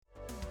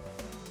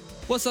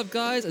What's up,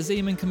 guys?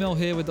 Azim and Camille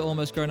here with the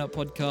Almost Grown Up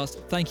podcast.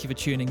 Thank you for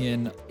tuning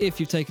in. If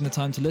you've taken the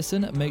time to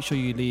listen, make sure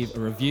you leave a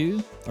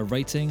review, a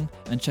rating,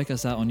 and check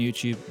us out on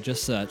YouTube.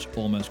 Just search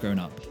Almost Grown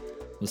Up.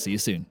 We'll see you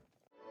soon.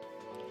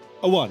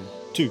 A 1,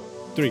 2,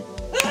 3.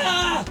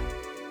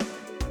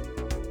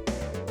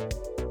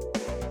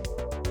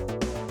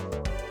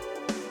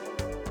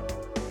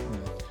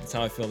 That's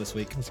how I feel this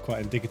week. It's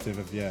quite indicative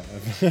of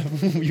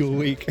your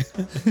week.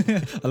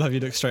 I love you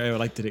look straight over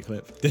like, did it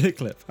clip? Did it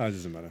clip? Oh, it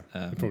doesn't matter.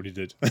 It probably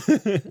did.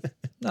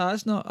 No,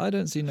 it's not. I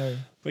don't see no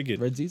We're good.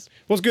 redsies.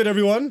 What's good,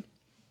 everyone?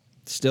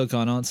 Still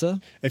can't answer.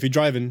 If you're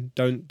driving,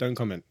 don't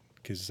comment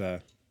because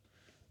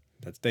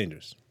that's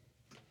dangerous.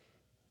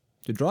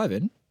 You're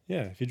driving?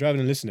 Yeah, if you're driving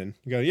and listening,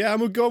 you go, yeah,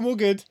 I'm all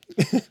good.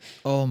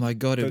 Oh my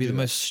God, it would Don't be do the that.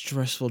 most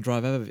stressful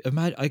drive ever.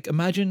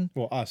 Imagine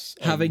Well, us.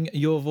 having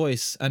your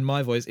voice and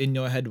my voice in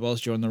your head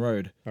whilst you're on the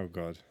road. Oh,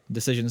 God.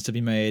 Decisions to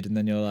be made, and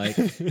then you're like,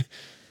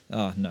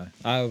 oh no,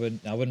 I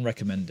wouldn't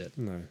recommend it.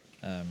 No.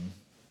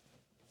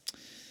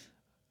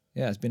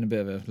 Yeah, it's been a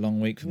bit of a long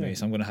week for me,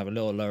 so I'm going to have a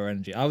little lower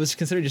energy. I was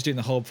considering just doing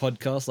the whole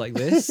podcast like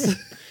this.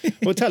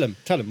 Well, tell him.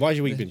 Why's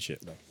your week been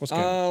shit, though? What's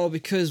going on? Oh,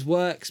 because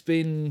work's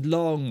been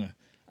long,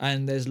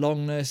 and there's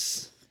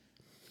longness,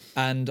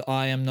 and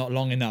I am not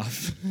long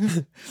enough.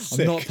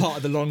 I'm not part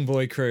of the long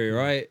boy crew,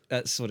 right?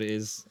 That's what it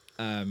is.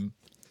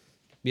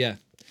 Yeah,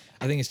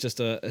 I think it's just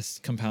it's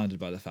compounded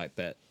by the fact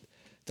that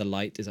the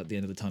light is at the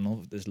end of the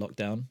tunnel. There's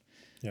lockdown.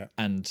 Yeah.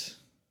 And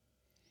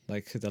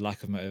like the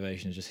lack of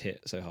motivation has just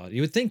hit so hard.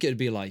 You would think it would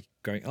be like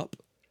growing up.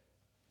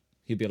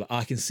 You'd be like,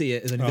 I can see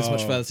it. There's only this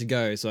much further to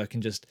go, so I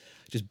can just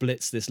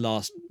blitz this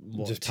last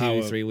Just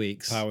 2-3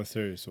 weeks. Power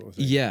through, sort of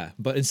thing. Yeah,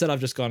 but instead I've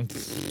just gone.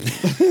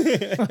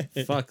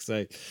 Fuck's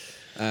sake.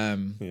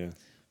 Yeah.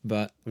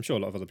 But I'm sure a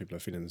lot of other people are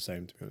feeling the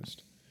same, to be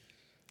honest.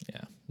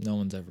 yeah, no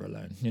one's ever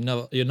alone. You're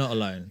not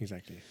alone.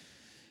 Exactly.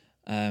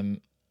 But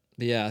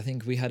yeah, I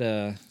think we had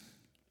how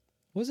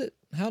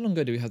long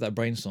ago did we have that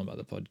brainstorm about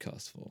the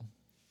podcast for?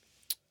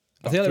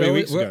 I About think 3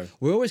 weeks ago.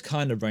 we're always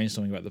kind of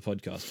brainstorming about the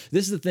podcast.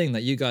 This is the thing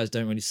that you guys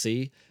don't really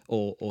see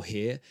or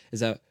hear, is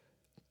that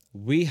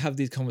we have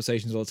these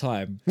conversations all the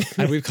time,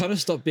 and we've kind of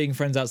stopped being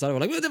friends outside. We're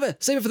like, whatever,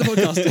 save it for the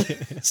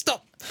podcast.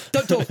 Stop,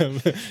 don't talk.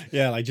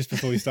 Yeah, like just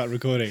before we start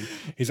recording,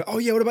 he's like, oh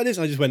yeah, what about this?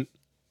 And I just went,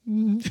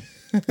 and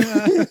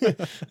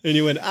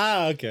you went,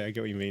 okay, I get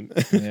what you mean.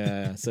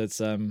 Yeah, so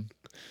it's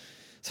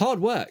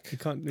hard work. You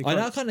can't- I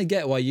now kind of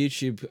get why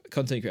YouTube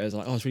content creators are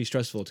like, oh, it's really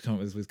stressful to come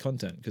up with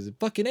content, because it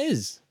fucking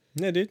is.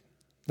 Yeah, dude.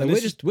 Like,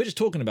 And we're just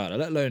talking about it,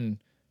 let alone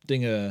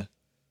doing a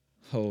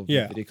whole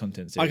Yeah. video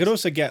content I series. could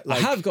also get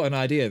like, I have got an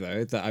idea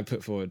though that I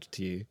put forward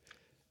to you,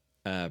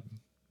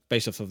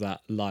 based off of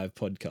that live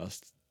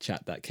podcast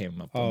chat that came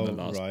up on the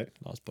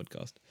last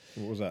podcast.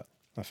 what was that?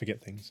 I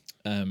forget things.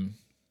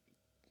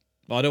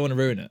 But I don't want to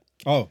ruin it.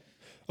 Oh,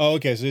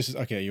 okay. So this is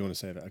okay. You want to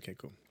save it? Okay,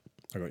 cool.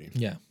 I got you.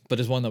 Yeah, but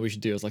there's one that we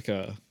should do as like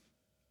a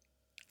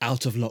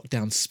out of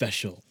lockdown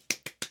special.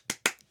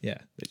 Yeah,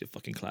 they just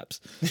fucking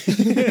claps.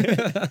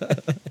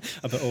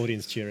 I put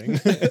audience cheering.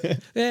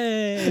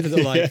 Yay! There's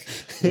like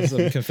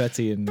some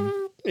confetti and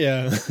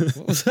Yeah.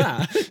 what was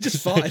that?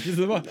 Just fart into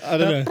the mic. I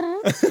don't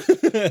know.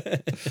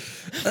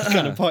 What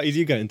kind of parties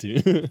you going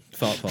to?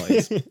 Fart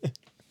parties.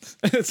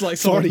 It's like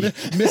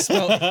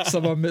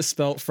someone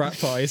misspelt frat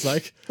parties.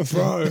 Like,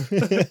 bro,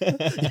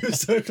 you were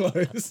so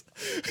close.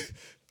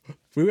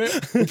 We went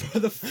for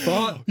the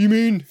fart. You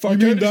mean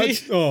Fraternity?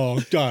 that? Oh,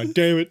 god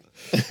damn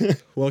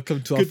it.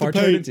 Welcome to our Good to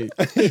fraternity.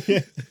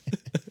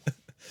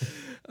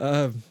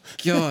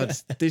 God,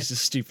 this is a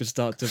stupid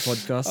start to a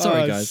podcast.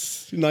 Sorry, guys.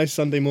 It's a nice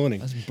Sunday morning.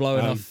 That's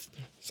blowing off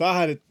So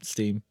I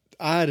steam.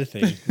 had a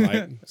thing,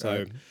 right? So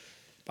Right.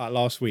 about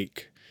last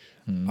week,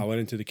 I went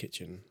into the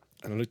kitchen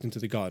and I looked into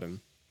the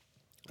garden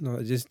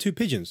and there's 2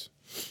 pigeons.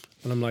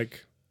 And I'm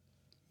like,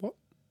 what?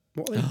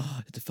 What are they?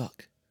 What the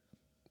fuck?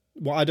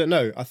 Well, I don't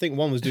know. I think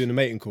one was doing a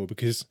mating call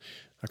because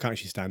I can't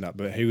actually stand up,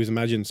 but he was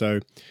so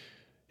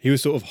he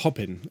was sort of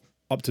hopping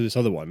up to this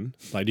other one.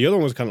 Like the other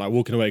one was kind of like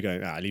walking away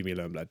going, leave me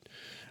alone, blood.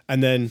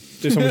 And then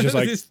this one was just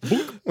like, This-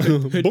 bonk,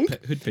 Hood,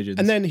 bonk. hood pigeons.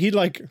 And then he'd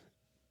like,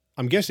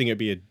 I'm guessing it'd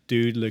be a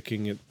dude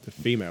looking at the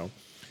female.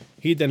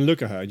 He'd then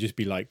look at her and just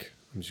be like,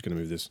 I'm just going to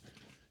move this.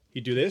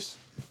 He'd do this.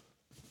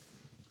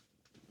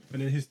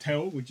 And then his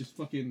tail would just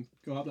fucking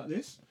go up like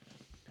this.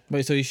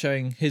 Wait, so he's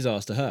showing his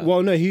ass to her?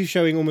 Well, no, he's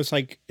showing almost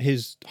like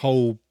his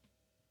whole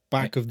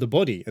back of the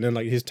body. And then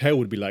like his tail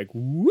would be like,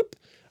 whoop.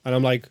 And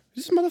I'm like,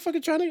 is this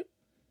motherfucker trying to,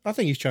 I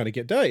think he's trying to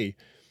get dirty.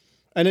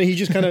 And then he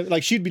just kind of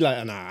like, she'd be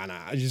like, nah.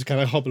 And just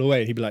kind of hobble away.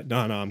 And he'd be like, no,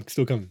 I'm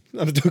still coming.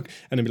 I'm still,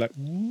 and then be like,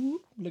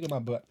 whoop, look at my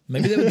butt.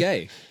 Maybe they were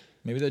gay.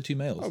 Maybe they're 2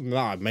 males. Oh,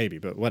 nah, maybe,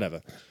 but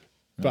whatever.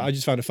 But I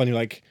just found it funny,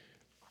 like,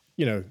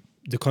 you know,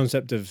 the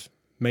concept of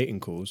mating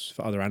calls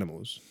for other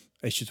animals.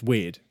 It's just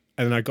weird.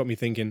 And then that got me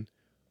thinking,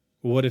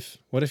 well, what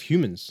if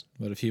humans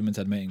What if humans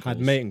had mating calls?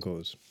 had mating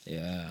calls?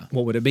 Yeah.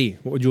 What would it be?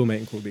 What would your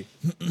mating call be?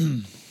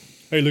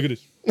 Hey, look at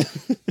this.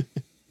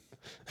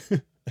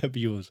 That'd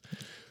be yours.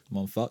 Come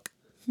on, fuck.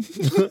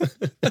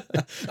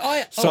 Oh,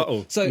 yeah.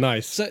 Subtle. So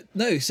Nice.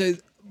 So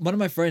one of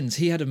my friends,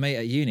 he had a mate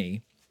at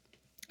uni,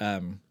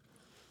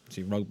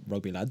 see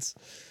rugby lads,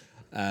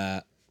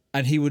 and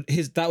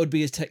that would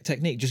be his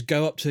technique. Just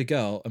go up to a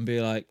girl and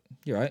be like,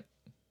 "You're right,"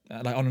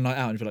 like on a night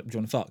out, and be like, "Do you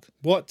want to fuck?"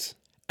 What?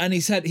 And he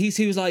said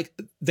he was like,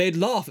 they'd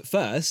laugh at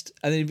first,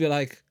 and then he'd be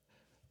like,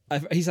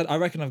 he said, "I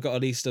reckon I've got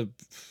at least a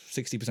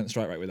 60%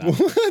 strike rate with that."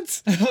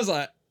 What? And I was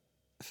like,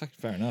 "Fucking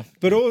fair enough."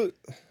 But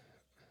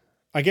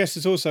I guess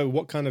it's also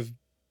what kind of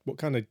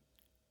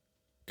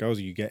girls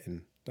are you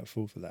getting that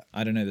fall for that?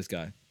 I don't know this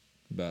guy,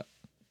 but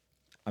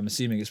I'm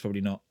assuming it's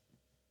probably not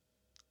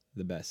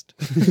the best.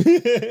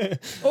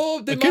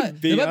 Or they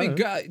might be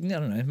great. I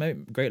don't know,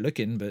 maybe great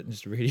looking, but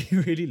just really,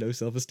 really low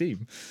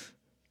self-esteem.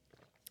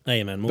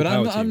 Hey man, more But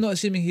power to I'm you. not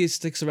assuming he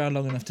sticks around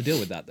long enough to deal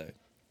with that though.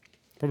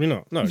 Probably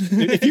not. No.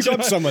 If you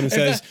got someone and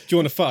says, "Do you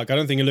want to fuck?" I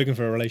don't think you're looking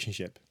for a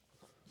relationship.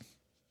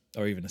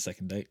 Or even a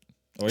second date.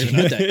 Or even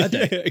a date. A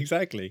date.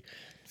 Exactly.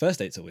 First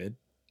dates are weird.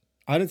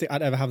 I don't think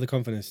I'd ever have the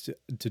confidence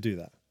to do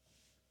that.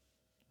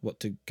 What,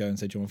 to go and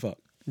say, "Do you want to fuck?"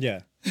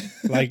 Yeah.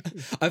 Like,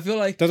 I feel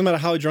like doesn't matter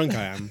how drunk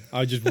I am,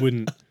 I just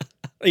wouldn't.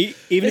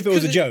 Even if it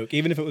was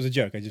a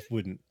joke, I just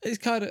wouldn't. it's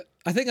kind of.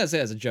 I think I'd say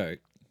it as a joke.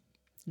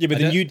 Yeah, but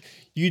then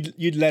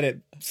you'd let it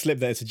slip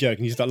that it's a joke,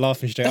 and you start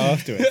laughing straight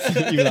afterwards.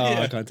 You'd be like,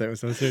 "Oh, I can't take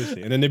myself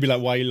seriously," and then they'd be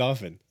like, "Why are you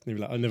laughing?" And you'd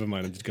be like, "Oh, never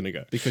mind, I'm just gonna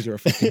go." Because you're a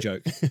fucking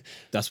joke.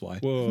 That's why.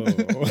 Whoa.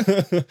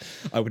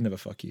 I would never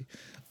fuck you.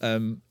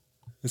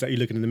 Is that you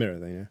looking in the mirror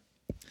then?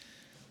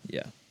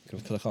 Yeah.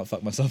 Because I can't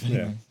fuck myself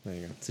anymore. Yeah. There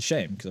you go. It's a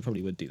shame because I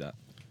probably would do that.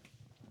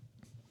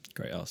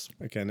 Great ass.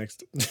 Okay,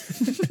 next.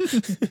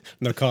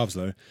 No carbs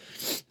though.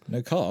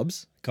 No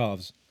carbs.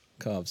 Calves.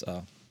 Calves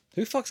are.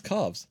 Who fucks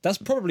calves? That's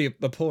probably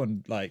a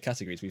porn like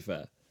category. To be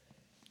fair.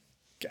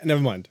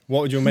 Never mind.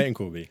 What would your mating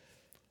call be?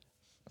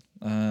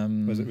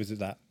 Was Was it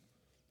that?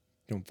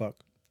 You want fuck?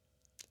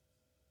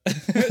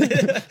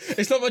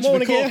 It's not much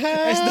of a call.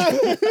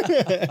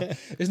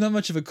 It's not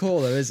much of a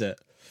call though, is it?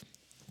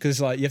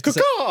 Because like you have to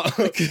say,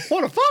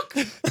 what the fuck?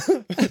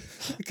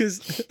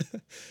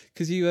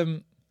 because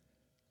you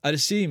I'd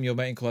assume your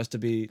mating call has to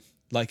be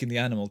like in the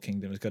animal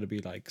kingdom. It's got to be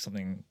like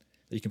something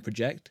that you can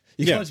project.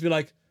 You can't just be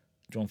like,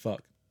 "Do you want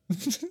fuck?"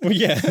 Well,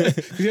 yeah.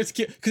 Because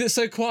it's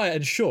so quiet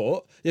and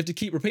short. You have to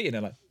keep repeating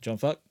it like, "Do you want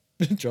fuck?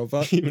 Do you want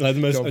fuck?" Like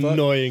the most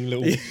annoying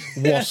little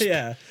wasp.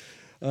 Yeah.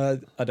 I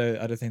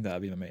don't think that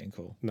would be my mating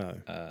call. No.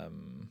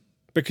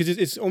 Because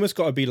it's almost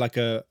got to be like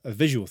a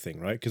visual thing,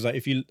 right? Because like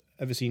if you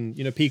ever seen,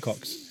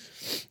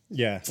 peacocks,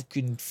 yeah,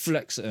 Fucking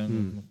flex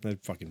it. they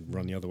fucking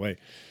run the other way.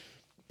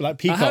 Like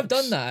peacocks. I have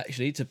done that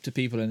actually to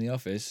people in the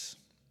office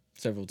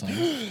several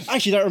times.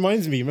 Actually, that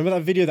reminds me. Remember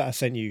that video that I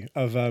sent you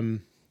of Oh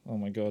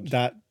my god.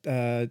 that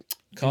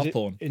Calf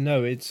porn.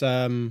 No, it's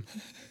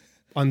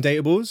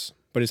Undateables,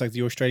 but it's like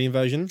the Australian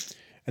version.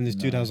 And this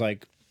dude has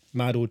like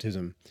mad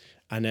autism,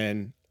 and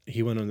then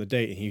he went on the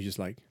date and he just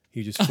flexed.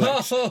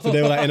 So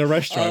they were like in a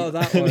restaurant. Oh,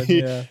 that one,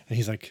 yeah. And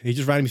he's like, he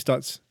just randomly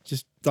starts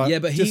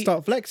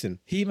start flexing.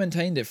 He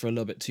maintained it for a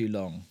little bit too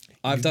long.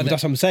 I've done it.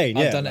 That's what I'm saying.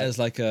 I've Yeah, done it as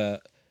like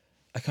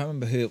I can't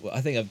remember who. I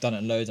think I've done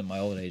it loads at my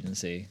old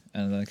agency,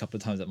 and then a couple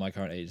of times at my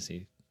current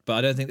agency. But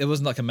I don't think it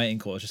wasn't like a mating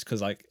call. It's just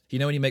because like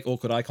when you make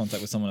awkward eye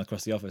contact with someone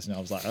across the office, and I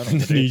was like, I don't know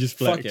what to do. You just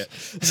fuck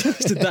flexed. it. So I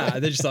just did that,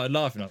 and they just started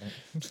laughing.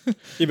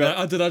 Yeah, but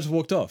I just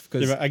walked off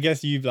because I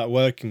guess you like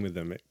working with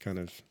them. It kind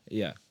of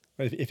yeah.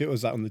 if it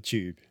was that on the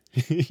tube.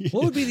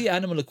 What would be the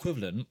animal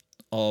equivalent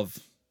of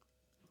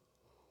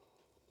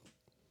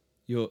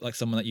your like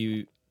someone that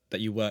you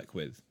work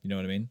with? You know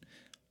what I mean?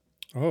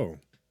 Oh,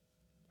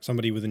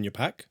 somebody within your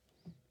pack.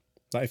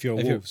 Like if you're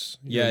wolves.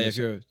 If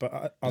you're. But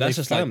are That's they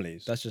just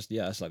families? Like,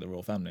 that's like the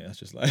royal family. That's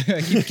just like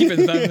keep it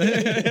in the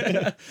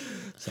family.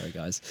 Sorry,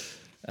 guys.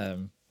 I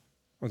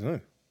don't know.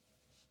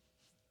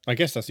 I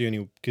guess that's the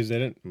only because they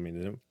don't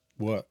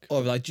work.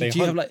 Or like, do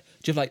you have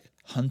like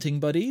hunting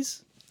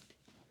buddies?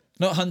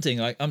 Not hunting.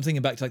 Like I'm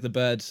thinking back to like the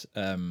bird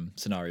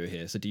scenario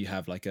here. So do you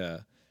have like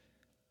help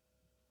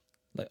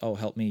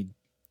me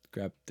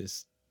grab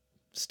this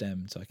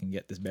stem so I can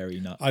get this berry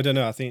nut? I don't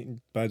know. I think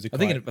birds are. I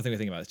think we're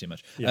thinking about this too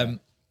much. Yeah.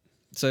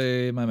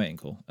 So my mating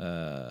call.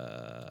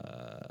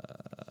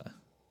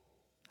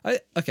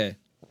 Okay.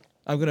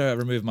 I'm gonna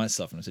remove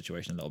myself from the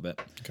situation a little bit.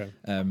 Okay.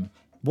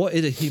 What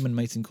is a human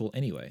mating call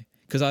anyway?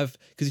 Because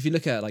if you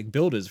look at like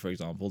builders, for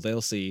example,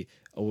 they'll see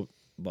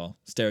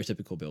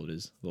stereotypical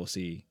builders will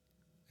see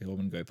a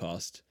woman go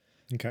past.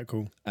 Okay,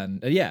 cool.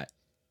 And and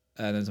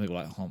then some people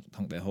like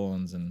honk their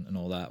horns and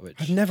all that.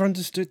 Which I've never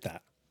understood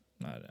that.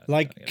 No,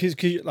 like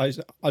because like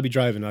I'd be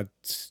driving, I'd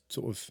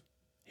sort of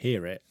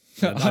hear it.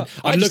 I'd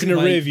I look in the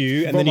rear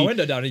view and roll then my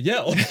window down and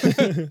yell.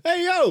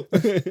 "Hey yo,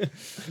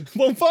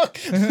 one fuck!"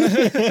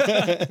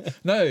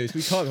 No,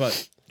 we can't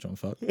like John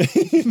fuck.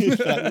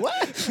 Like,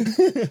 what?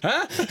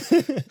 Huh?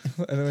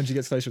 And then when she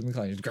gets closer to the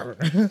car, you just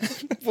grab her.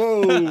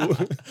 Whoa!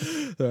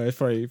 So it's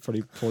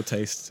probably poor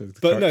taste of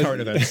the But current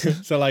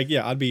events. So like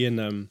yeah, I'd be in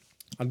the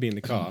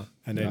car,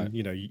 and then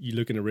you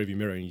look in the rearview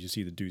mirror and you just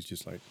see the dude's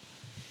just like.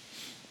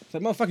 It's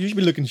like, motherfucker, you should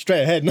be looking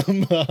straight ahead, not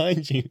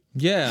behind you.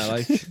 Yeah,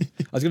 like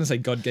I was gonna say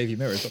God gave you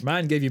mirrors, but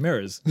man gave you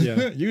mirrors.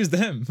 Yeah. Use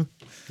them.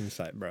 It's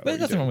like, bro. But there's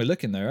nothing wrong with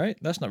looking though, right?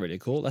 That's not really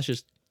cool. That's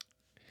just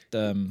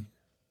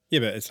Yeah,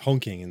 but it's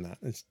honking in that.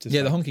 It's just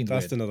Yeah, the like, honking's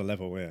that's weird. another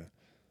level, yeah.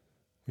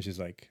 Which is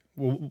like,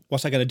 well,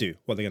 what's I gonna do?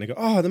 What they're gonna go?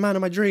 Oh, the man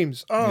of my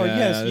dreams. Oh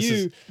yes, this you.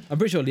 is- I'm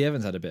pretty sure Lee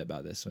Evans had a bit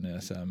about this when it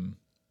was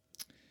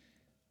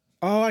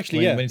Oh, actually,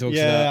 when, yeah. when he talks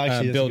yeah, about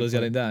actually, that's a builders good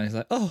yelling point. down. He's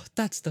like, "Oh,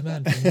 that's the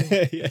man." for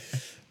me." yeah,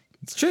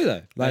 It's true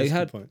though. Like, That's a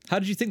good point. how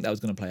did you think that was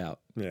going to play out?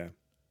 yeah.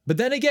 But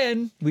then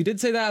again, we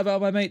did say that about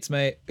my mate's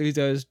mate, who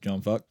goes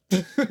John fuck.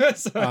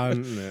 So,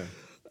 Yeah.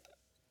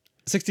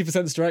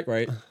 60% strike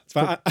rate.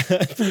 But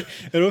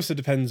it also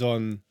depends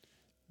on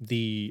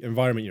the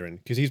environment you're in,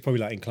 because he's probably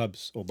like in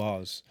clubs or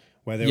bars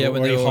where they're Yeah,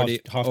 when already, they're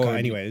already- half cut already-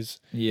 anyways,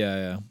 Yeah,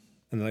 yeah.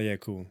 and they're like, yeah,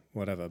 cool,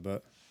 whatever.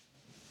 But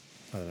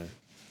I don't know.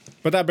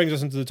 But that brings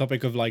us into the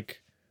topic of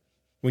like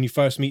when you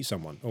first meet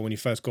someone or when you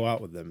first go out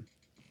with them,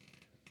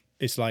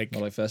 it's like,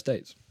 Not like first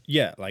dates.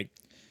 yeah, like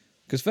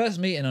Because first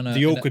meeting on a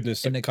the in a-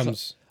 awkwardness in that a cl-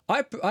 comes.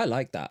 I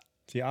like that.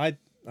 See, I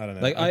don't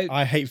know. Like,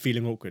 I hate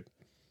feeling awkward.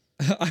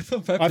 I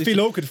I feel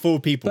awkward for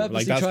people. purposely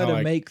Like that's try how to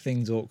I. make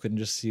things awkward and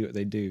just see what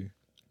they do.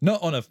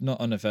 Not on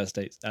a first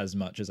date as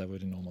much as I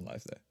would in normal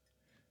life though.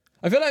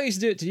 I feel like I used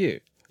to do it to you.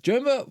 Do you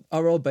remember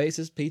our old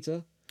bassist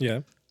Peter? Yeah.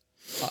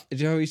 Do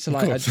you know how we used to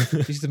like? I course.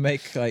 used to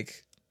make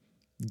like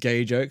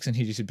gay jokes, and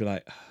he used to be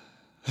like,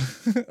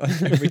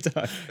 like every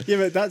time. Yeah,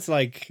 but that's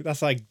like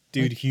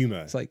dude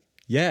humor. It's like,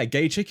 yeah,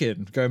 gay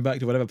chicken. Going back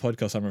to whatever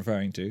podcast I'm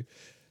referring to. Do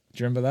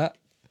you remember that?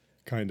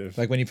 Kind of.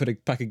 Like when you put a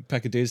pack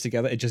of dudes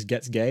together, it just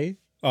gets gay.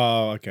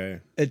 Oh, okay.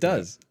 It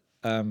does.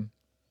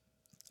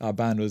 Our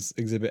band was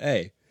Exhibit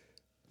A.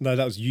 No,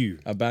 that was you.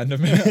 A band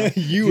of men.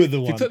 You were the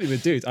If you one. put me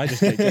with dudes, I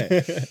just get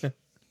gay.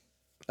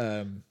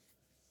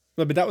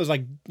 No, but that was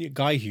like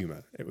guy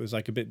humor. It was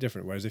like a bit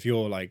different. Whereas if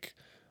you're like,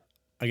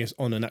 I guess,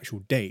 on an actual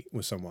date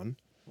with someone,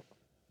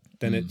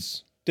 then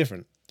it's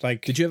different.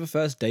 Like, Did you have a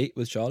first date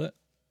with Charlotte?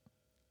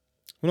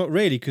 well, not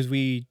really, because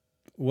we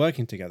were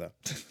working together.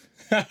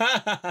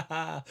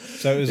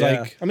 So it was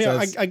Yeah, like, I mean, so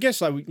it's- I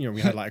guess like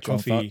we had like a John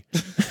coffee.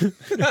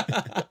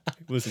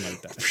 It wasn't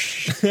like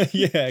that.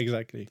 Yeah,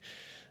 exactly.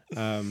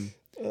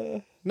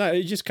 No,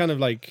 it just kind of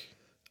like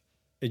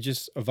it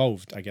just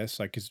evolved, I guess.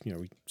 Like, because we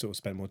sort of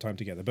spent more time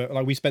together, but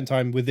like we spent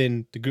time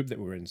within the group that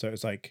we were in. So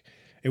it's like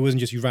it wasn't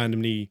just you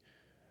randomly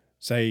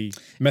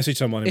message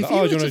someone and If like, you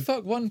oh, were do you to want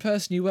fuck one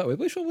person you work with,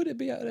 which one would it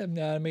be out of them?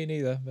 Nah, me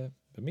neither.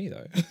 But me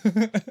though.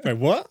 to wait,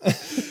 what?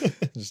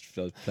 Just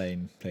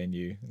plain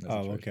you. That's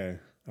Oh, the truth. okay.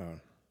 Oh,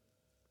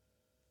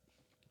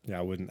 yeah,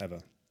 I wouldn't ever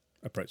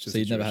approach. So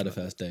you'd never had a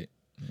first date.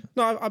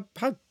 No,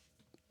 I've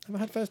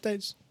had first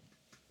dates.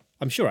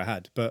 I'm sure I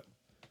had, but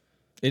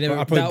It never,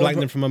 I probably that blanked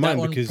one them from my that mind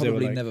one because they were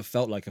probably like- never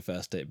felt like a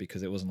first date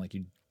because it wasn't like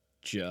you,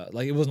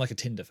 like it wasn't like a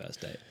Tinder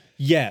first date.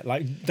 yeah,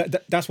 like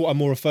that's what I'm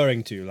more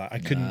referring to. Like I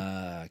couldn't,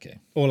 Okay.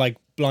 or like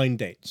blind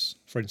dates,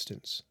 for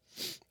instance.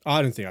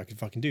 I don't think I could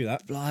fucking do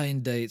that.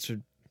 Blind dates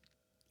would.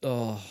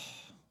 Oh,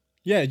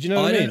 Yeah, do you know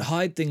I what I mean? don't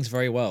hide things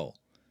very well.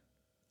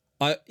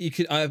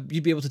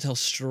 You'd be able to tell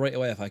straight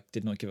away if I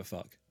did not give a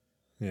fuck.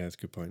 Yeah, that's a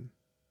good point.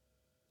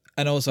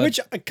 And also, Which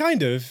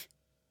kind of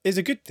is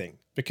a good thing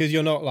because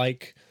you're not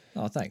like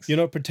oh, thanks. you're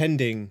not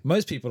pretending.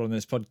 Most people on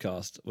this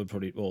podcast would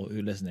probably, or who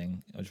are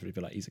listening, would probably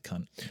be like, "He's a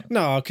cunt."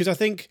 No, because I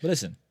think But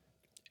listen,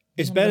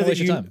 it's I'm better gonna that waste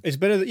your you. time. It's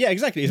better that yeah,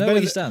 exactly. It's know better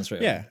where you that, stand straight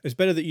away. yeah, it's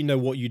better that you know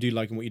what you do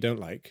like and what you don't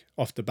like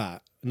off the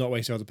bat, not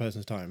wasting other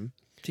person's time.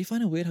 Do you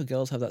find it weird how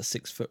girls have that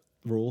 6 foot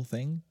rule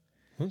thing?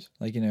 What?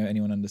 Like,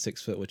 anyone under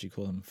 6 foot, what do you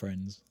call them?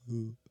 Friends.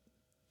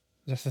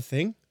 That's the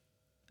thing.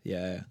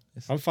 Yeah.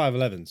 It's I'm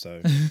 5'11", so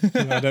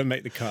I don't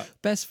make the cut.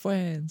 best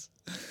friends.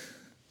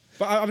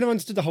 But I've never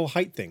understood the whole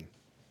height thing.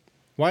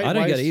 Why? I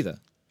don't get it either.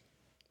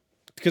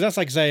 Because that's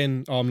like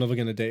saying, "Oh, I'm never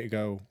going to date a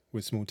girl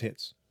with small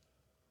tits."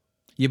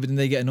 Yeah, but then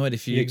they get annoyed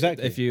if you Yeah,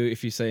 exactly.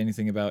 if you say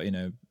anything about,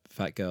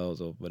 fat girls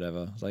or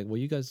whatever. It's like, well,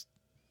 you guys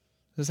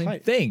the same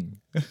Height. thing.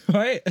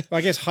 Right?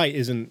 I guess height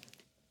isn't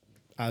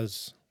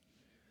as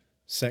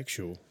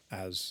sexual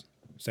as,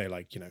 say,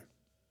 like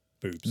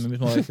boobs. Maybe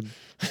it's more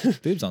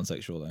like boobs aren't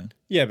sexual though.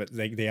 Yeah, but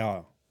they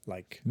are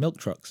like Milk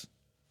trucks.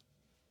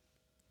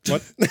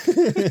 what?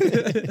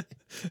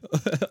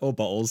 Or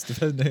bottles,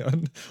 depending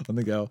on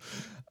the girl.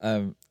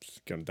 It's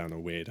gone down a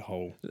weird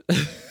hole.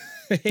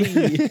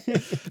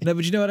 No,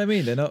 but you know what I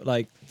mean?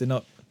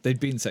 They've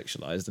been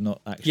sexualized. They're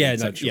not actually Yeah, no,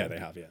 sexual. yeah, they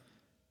have. Yeah,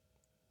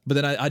 But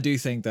then I do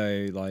think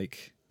though,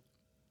 like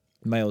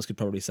males could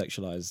probably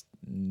sexualize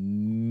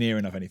near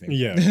enough anything.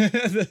 yeah.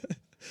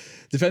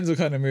 Depends what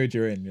kind of mood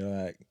you're in. You're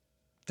like,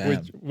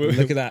 damn,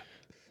 look at that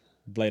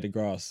blade of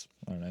grass.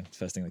 I don't know.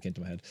 First thing that came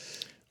to my head.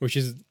 Which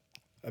is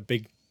a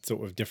big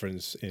sort of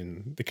difference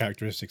in the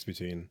characteristics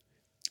between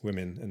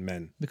women and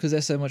men. Because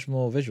they're so much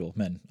more visual.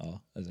 Men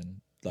are, as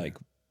in, like,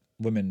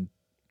 women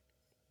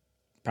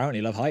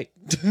apparently love height.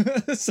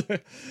 So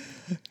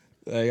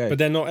there you go. But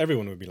then not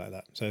everyone would be like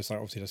that. So it's like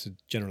obviously that's a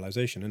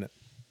generalization, isn't it?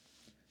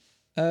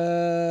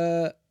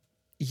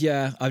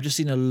 Yeah, I've just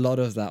seen a lot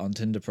of that on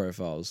Tinder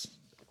profiles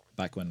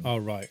back when Oh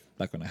right.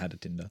 I had a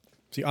Tinder.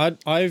 See,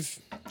 I've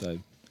So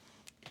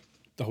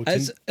the whole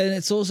and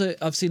it's also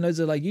I've seen loads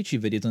of like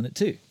YouTube videos on it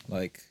too.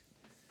 Like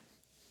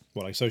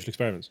What, like social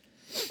experiments?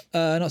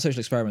 Not social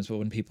experiments, but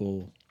when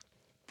people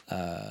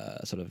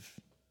sort of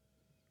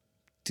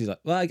do like,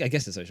 well, I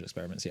guess it's social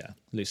experiments, yeah,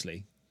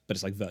 loosely, but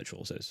it's like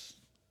virtual, so it's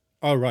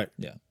Oh, right.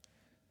 yeah.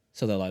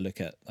 So they'll like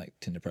look at like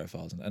Tinder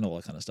profiles and all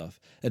that kind of stuff,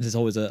 and there's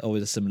always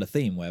a similar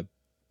theme where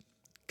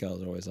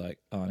girls are always like,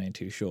 "Oh, I ain't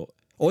too short,"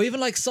 or even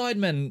like side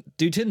men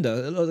do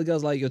Tinder. A lot of the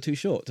girls like, "You're too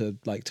short," to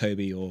like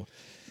Toby or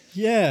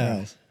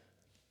Yeah.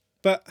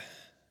 But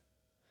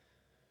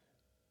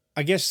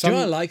I guess Do you some. know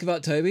what I like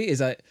about Toby is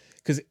that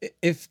because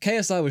if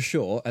KSI was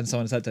short and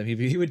someone said to him,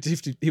 he would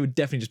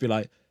definitely just be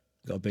like,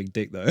 "Got a big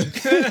dick though."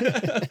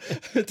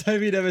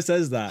 Toby never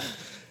says that.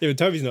 Yeah, but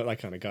Toby's not that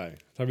kind of guy.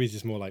 Toby's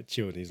just more like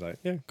chilled. He's like,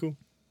 yeah, cool.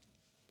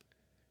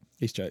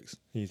 He's jokes.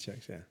 He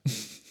checks, yeah.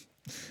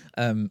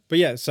 Um, But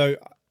yeah, so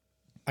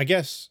I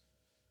guess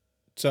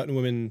certain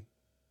women,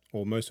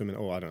 or most women,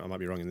 or I don't know, I might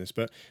be wrong in this,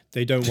 but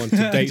they don't want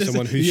to date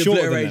someone who's you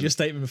shorter than obliterated them. your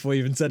statement before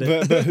you even said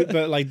it.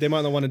 But like they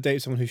might not want to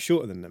date someone who's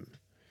shorter than them.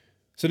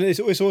 So then it's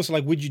also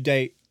like, would you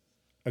date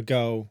a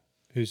girl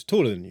who's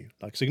taller than you,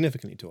 like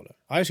significantly taller?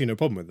 I actually no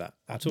problem with that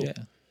at all. Yeah,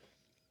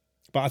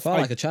 But I felt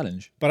like a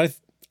challenge. but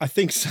I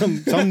think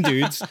some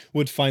dudes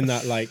would find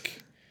that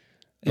like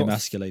not-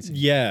 Emasculating.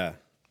 Yeah.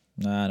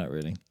 Nah, not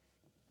really.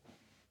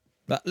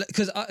 But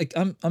because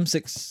I'm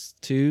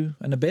 6'2"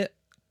 and a bit.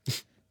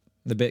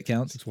 The bit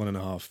counts. It's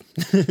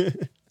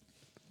 1.5.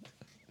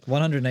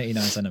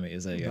 189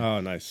 centimeters. There you go. Oh,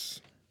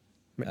 nice.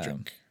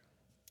 Metric.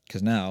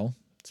 Because now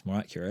it's more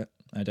accurate.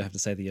 I don't have to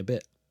say the a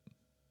bit.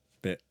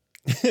 Bit.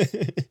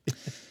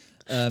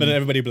 But then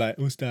everybody would be like,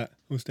 what's that?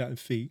 What's that in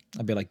feet?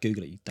 I'd be like,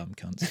 Google it, you dumb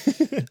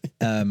cunts.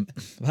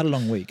 I've had a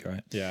long week,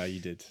 right? Yeah, you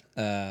did.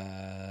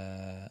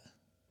 What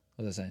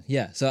was I saying?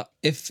 Yeah. So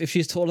if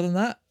she's taller than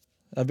that,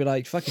 I'd be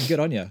like, fucking good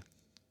on you.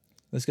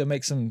 Let's go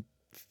make some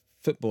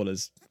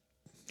footballers.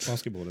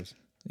 Basketballers.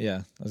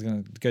 Yeah, I was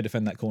gonna go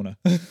defend that corner.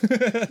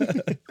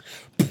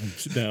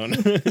 Sit down.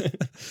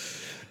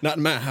 Not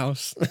in my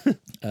house.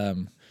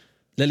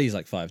 Lily's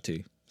like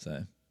 5'2",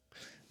 so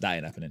that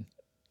ain't happening.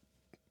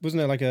 Wasn't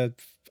there like a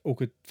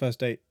awkward first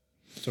date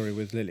story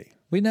with Lily?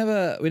 We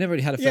never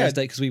really had a first Yeah.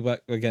 date because we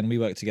work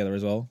together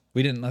as well.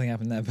 Nothing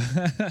happened there,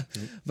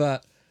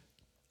 but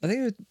I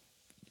think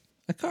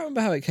I can't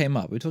remember how it came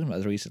up. We were talking about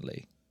this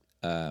recently.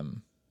 Yeah,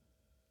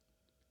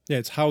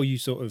 it's how you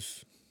sort of.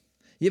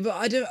 Yeah, but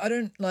I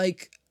don't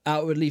like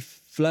outwardly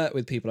flirt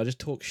with people. I just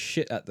talk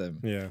shit at them.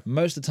 Yeah.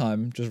 Most of the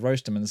time, just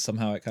roast them, and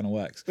somehow it kind of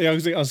works. Yeah, I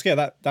was scared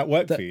that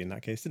worked for you in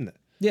that case, didn't it?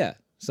 Yeah.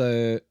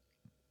 So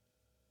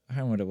I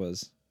can't remember what it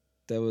was.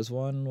 There was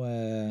one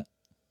where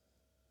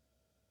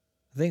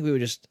I think we were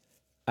just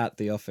at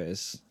the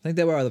office. I think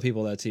there were other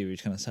people there too. We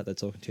just kind of sat there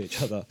talking to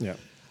each other. Yeah.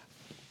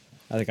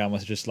 I think I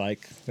must have just like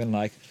been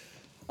like,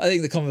 I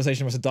think the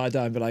conversation must have died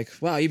down and be like,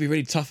 wow, you'd be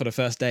really tough on a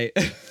first date.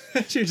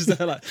 She was just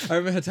like, I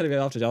remember her telling me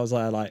after, I was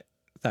like,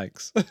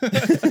 thanks.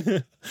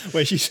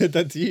 Wait, she said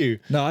that to you?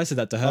 No, I said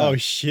that to her. Oh,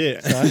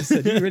 shit. So I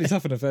said, you'd be really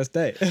tough on a first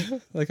date.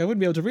 Like, I wouldn't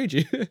be able to read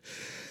you.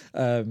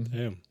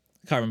 Damn.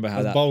 Can't remember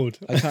how That's that. bold.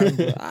 I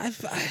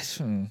can't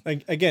remember.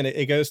 Again,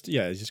 it goes to,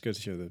 it just goes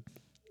to show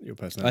your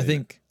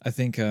personality. I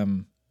think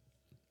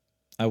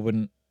I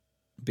wouldn't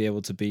be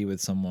able to be with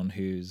someone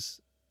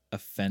who's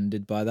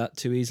offended by that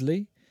too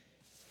easily.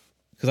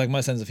 Because like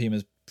my sense of humor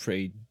is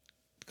pretty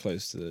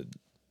close to the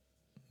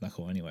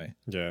knuckle anyway.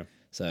 Yeah.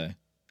 So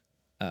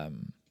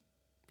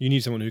You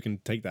need someone who can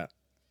take that.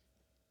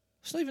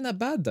 it's not even that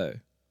bad though.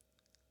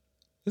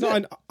 Is No,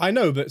 it? I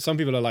know, but some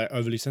people are like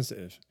overly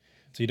sensitive.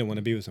 So you don't want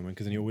to be with someone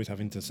because then you're always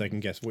having to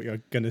second guess what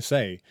you're going to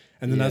say.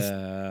 And then that's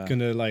going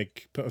to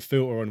like put a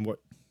filter on what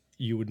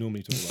you would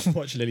normally talk about.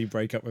 Watch Lily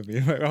break up with me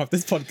right after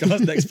this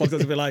podcast. Next podcast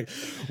will be like,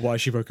 why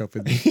she broke up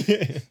with me.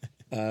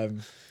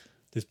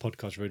 This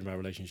podcast ruined my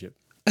relationship.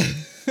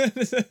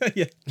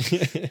 Yeah.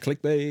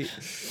 Clickbait.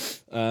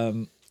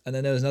 And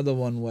then there was another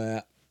one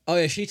where, oh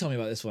yeah, she told me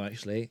about this one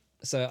actually.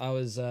 So I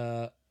was,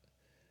 this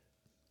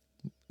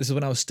is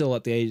when I was still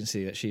at the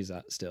agency that she's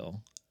at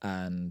still.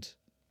 And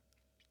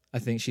I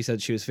think she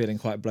said she was feeling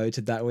quite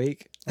bloated that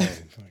week. Oh,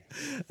 fuck.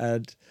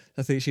 And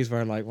I think she was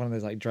wearing like one of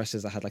those like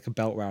dresses that had like a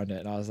belt around it.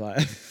 And I was like,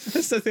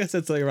 so I think I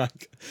said something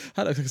like,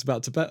 I look like it's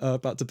about to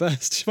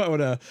burst. She might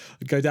want to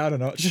go down a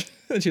notch.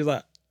 And she was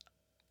like,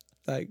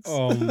 thanks.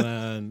 Oh,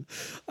 man.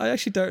 I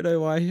actually don't know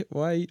why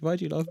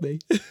do you love me?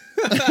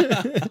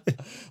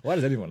 Why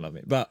does anyone love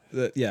me? But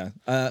yeah,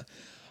 I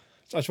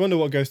just wonder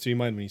what goes through your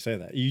mind when you say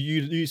that.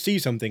 You see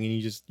something and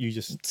you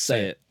just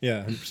say it.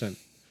 Yeah, 100%.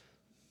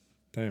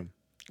 Damn.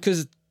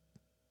 Because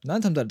 9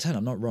 times out of 10,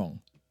 I'm not wrong.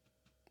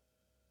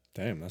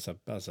 Damn, that's a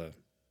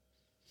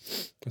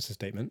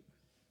statement.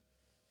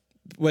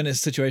 When it's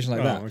a situation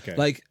like that, okay.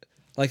 like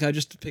I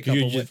just pick up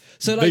You on just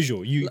so like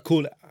visual. You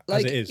call it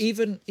like as it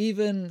is.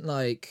 even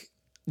like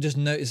just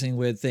noticing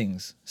weird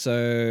things.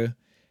 So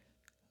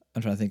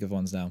I'm trying to think of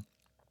ones now.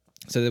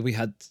 So that we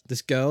had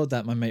this girl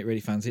that my mate really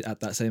fancied at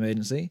that same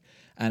agency,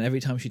 and every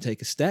time she'd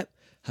take a step,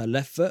 her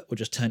left foot would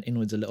just turn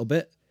inwards a little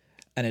bit,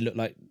 and it looked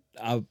like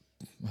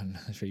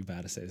it's really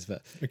bad to say this,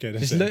 but Okay, it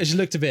just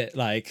looked a bit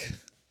like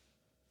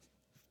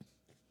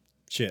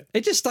shit.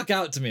 It just stuck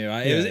out to me,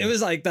 right? Yeah, It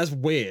was like, that's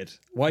weird.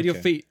 Why do your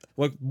Okay. feet?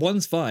 Well,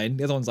 one's fine.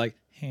 The other one's like,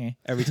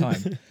 every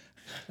time.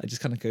 It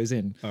just kind of goes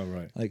in. Oh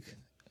right. Like,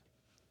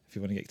 if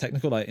you want to get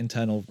technical, like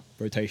internal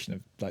rotation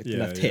of like the Yeah,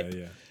 left yeah, hip.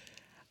 yeah.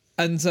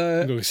 And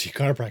Go see a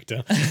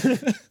chiropractor.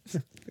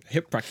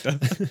 hip practor.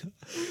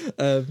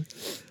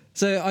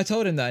 So I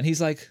told him that, and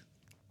he's like,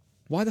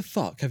 "Why the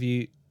fuck have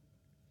you?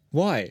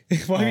 Why?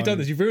 Why have you done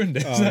this? You've ruined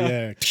it." Oh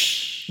yeah.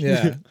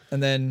 Yeah.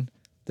 And then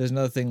there's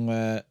another thing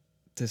where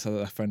this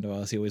other friend of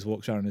ours, he always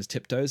walks around on his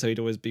tiptoes, so he'd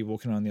always be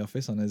walking around the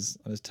office on his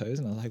toes,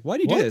 and I was like, "Why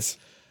do you do What? this?"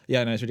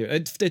 Yeah, no, it's really.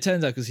 It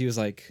turns out because he was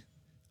like,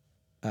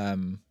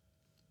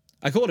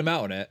 I called him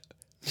out on it.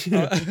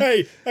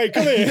 Hey,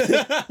 come here.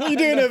 What are you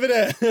doing over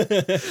there?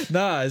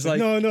 Nah, it's like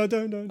no,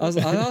 don't. I was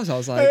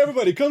Hey like,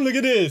 everybody, come look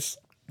at this.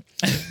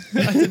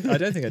 I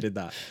don't think I did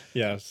that.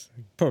 Yes.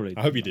 Probably.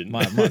 I hope you didn't.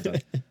 Might have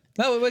done.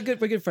 No, we're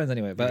good friends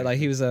anyway. But like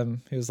he was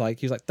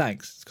like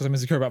thanks because I'm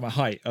insecure about my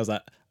height. I was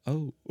like,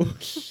 oh,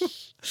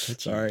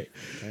 sorry.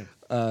 Okay.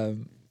 So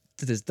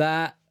there's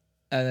that,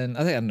 and then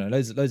I don't know,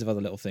 loads of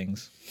other little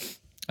things.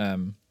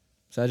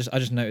 So I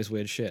just noticed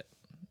weird shit,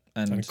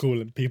 I'm and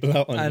calling people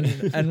out on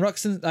it. and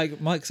Ruxton,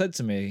 like Mike said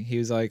to me,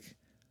 he's like,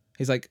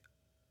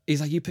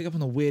 you pick up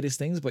on the weirdest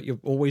things, but you're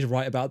always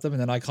right about them,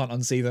 and then I can't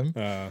unsee them.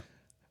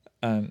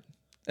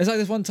 It's like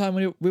this one time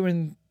when we were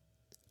in.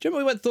 Do you remember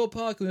we went to Thorpe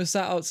Park and we were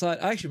sat outside?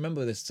 I actually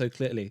remember this so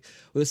clearly.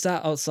 We were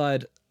sat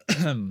outside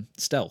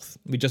Stealth.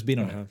 We'd just been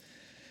on it.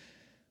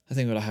 I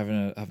think we were like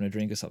having a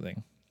drink or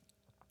something.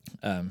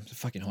 It's a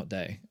fucking hot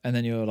day. And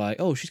then you were like,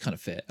 "Oh, she's kind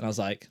of fit." And I was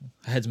like,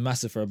 "Her head's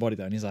massive for a body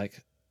though." And he's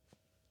like,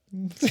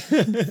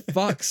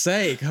 "Fuck's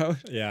sake."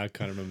 Yeah, I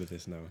kind of remember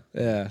this now.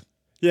 Yeah.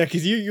 Yeah,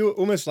 because you're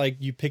almost like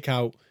you pick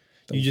out,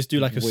 you just do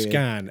like a Weird.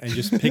 scan and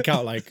just pick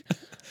out like,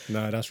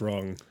 no, that's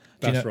wrong.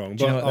 That's know- wrong.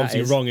 do you But know what that obviously,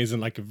 is? wrong isn't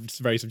like a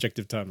very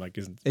subjective term. Like,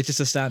 isn't It's just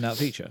a standout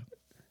feature.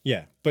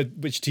 yeah, but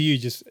which to you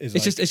just is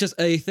It's like, just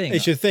a thing.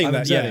 It's your thing I'm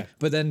that- observing. yeah.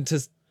 But then to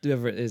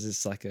whoever it is,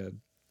 it's like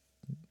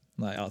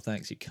oh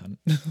thanks you cunt.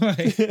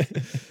 Like,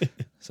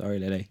 sorry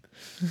Lily.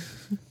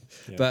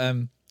 Yeah. But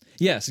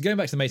yeah. So going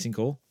back to the mating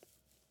call,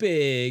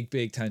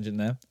 big tangent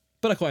there,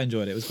 but I quite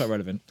enjoyed it. It was quite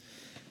relevant.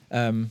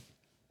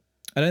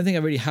 I don't think I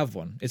really have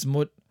one. It's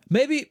more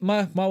maybe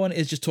my one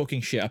is just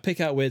talking shit. I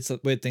pick out weird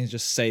things,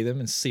 just say them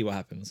and see what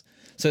happens.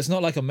 So it's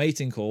not like a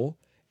mating call.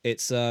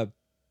 It's hey,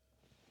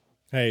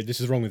 this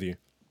is wrong with you.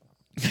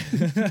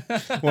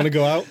 Want to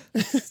go out?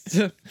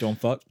 don't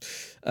fuck.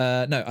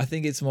 No, I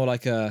think it's more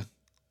like a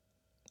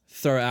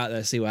throw it out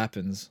there, see what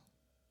happens.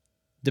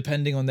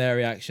 Depending on their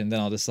reaction, then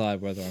I'll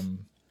decide whether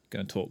I'm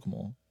going to talk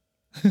more.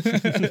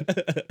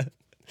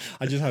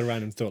 I just had a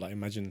random thought. Like,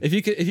 imagine If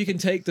you can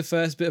take the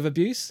first bit of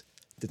abuse,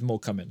 there's more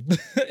coming.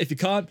 If you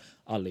can't,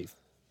 I'll leave.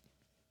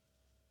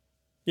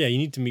 yeah, you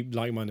need to meet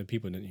like-minded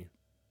people, don't you?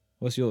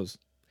 What's yours?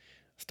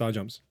 Star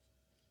jumps.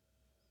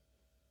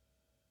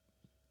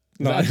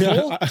 Is No, that a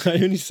call?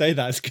 I only say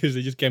that because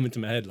it just came into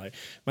my head. Like,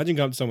 imagine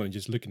going up to someone and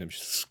just looking at them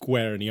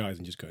square in the eyes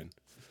and just going,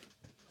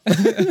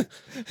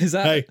 Is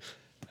that "Hey,"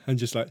 and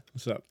just like,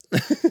 "What's up?"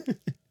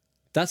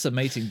 that's a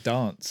mating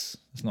dance?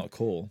 It's not a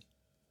call.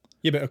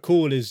 Yeah, but a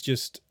call is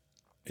just,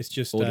 it's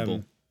just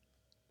Audible.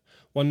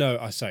 Well, no,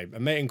 I say a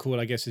mating call.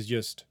 I guess is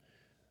just,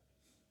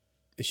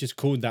 it's just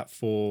called that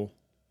for.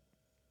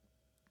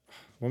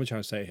 What am I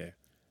trying to say here?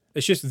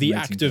 It's just the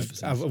Mating act of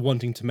purposes.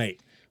 wanting to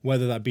mate,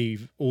 whether that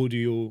be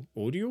audio,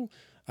 Audible.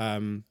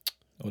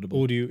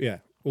 yeah,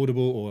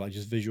 audible or like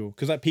just visual.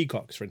 Because like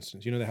peacocks, for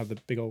instance, you know they have the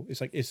big old. It's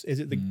like is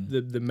it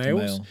the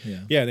males? Male, yeah.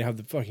 Yeah, they have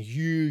the fucking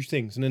huge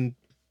things, and then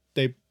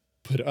they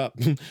put it up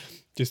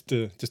just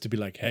to be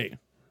like, hey,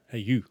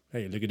 you,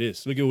 hey, look at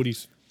this, look at all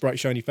these bright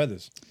shiny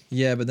feathers.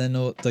 Yeah, but then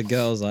all the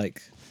girls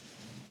like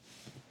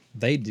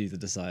they do the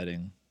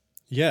deciding.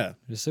 Yeah,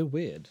 It's so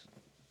weird.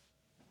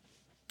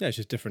 yeah, it's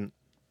just different.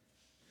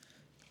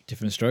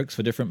 Different strokes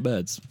for different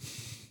birds.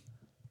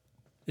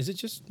 Is it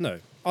just no?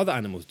 Other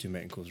animals do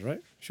mating calls,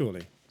 right?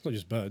 Surely it's not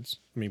just birds.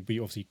 I mean, we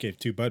obviously gave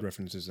 2 bird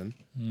references then.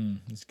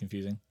 It's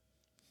confusing.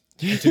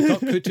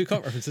 Two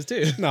cock references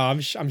too. No,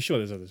 I'm sure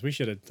there's others. We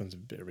should have done a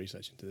bit of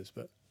research into this,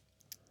 but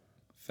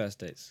First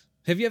dates.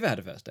 Have you ever had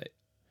a first date?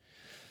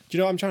 do you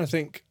know what I'm trying to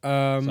think? So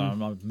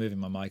I'm moving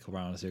my mic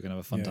around, so you're gonna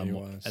have a fun time you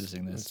are.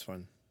 editing That's this.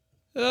 fine.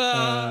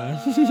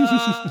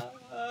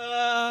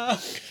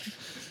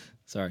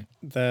 Sorry.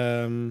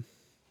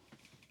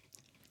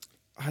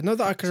 I know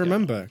that I can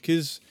remember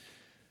because,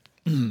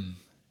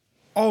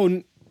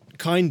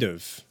 kind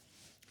of,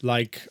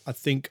 like I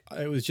think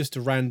it was just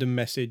a random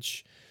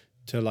message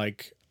to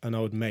like an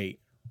old mate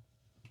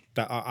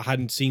that I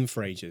hadn't seen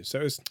for ages. So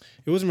it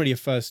wasn't really a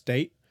first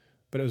date,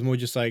 but it was more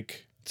just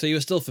like So you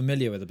were still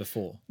familiar with her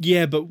before?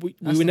 yeah, but we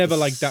That's were not never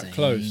the like that same.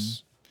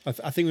 close.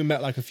 I think we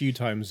met like a few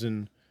times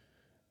and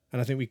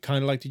I think we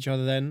kind of liked each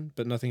other then,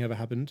 but nothing ever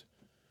happened.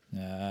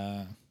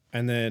 Yeah.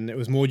 And then it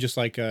was more just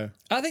like a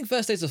I think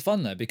first dates are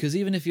fun though, because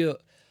even if you're,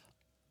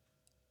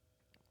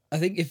 I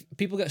think if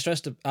people get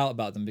stressed out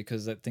about them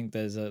because they think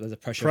there's a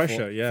pressure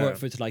Pressure, for, yeah.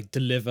 for it to like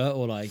deliver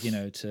or like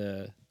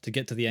to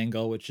get to the end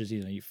goal, which is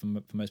for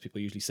most people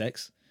usually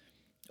sex.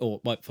 or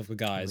like for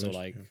guys, or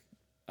Relationship,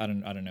 like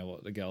I don't know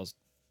what the girl's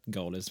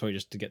goal is. Probably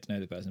just to get to know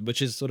the person,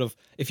 which is sort of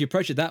if you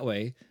approach it that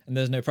way and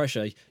there's no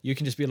pressure, you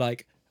can just be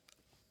like,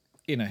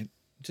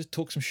 just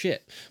talk some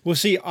shit. Well,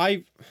 see,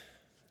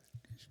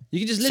 You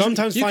can just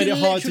sometimes you find can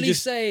it hard to literally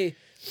just say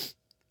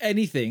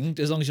anything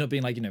as long as you're not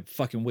being like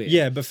fucking weird.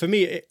 yeah, but for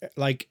me,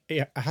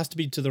 it has to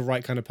be to the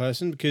right kind of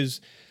person because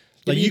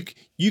like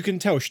you can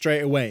tell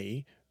straight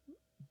away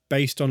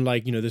based on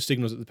like the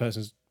signals that the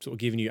person's sort of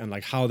giving you and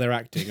like how they're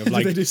acting of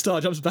like they do star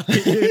jumps back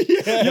at you.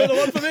 You're the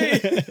one for me.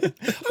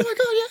 oh my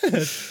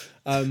god,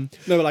 yeah.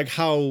 No, but like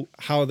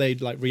how they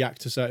like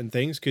react to certain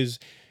things because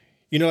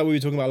like we were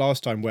talking about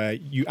last time where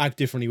you act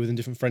differently within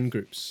different friend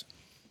groups.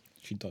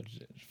 She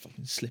dodged it.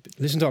 Fucking slip it.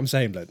 Listen to what I'm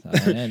saying, blood.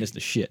 Yeah, listen to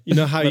shit. You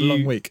know how Had a you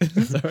long week.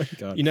 Sorry,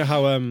 God. you know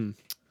how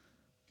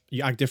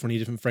you act differently in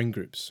different friend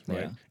groups,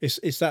 right? Yeah.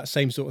 It's that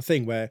same sort of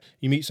thing where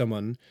you meet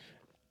someone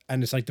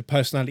and it's like the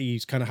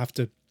personalities kind of have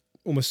to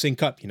almost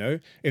sync up,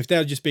 if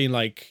they're just being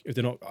like if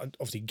they're not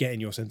obviously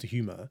getting your sense of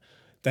humor,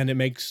 then it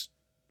makes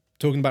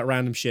talking about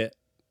random shit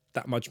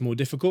that much more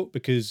difficult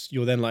because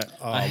you're then like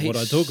what do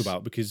I talk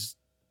about because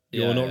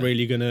you're not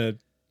really gonna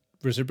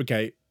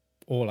reciprocate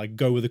or like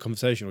go with the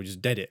conversation or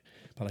just dead it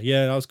but like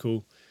that was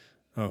cool,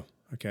 oh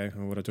okay,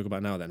 well, what do I talk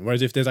about now then?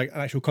 Whereas if there's like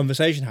an actual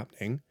conversation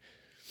happening,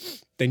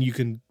 then you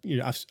can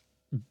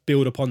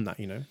build upon that,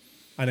 and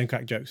then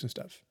crack jokes and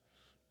stuff.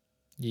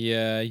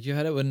 Yeah, you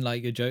had it when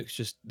like your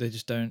jokes they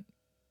just don't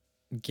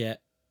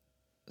get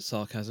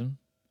sarcasm,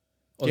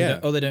 or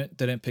they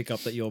don't pick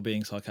up that you're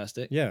being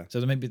sarcastic. Yeah,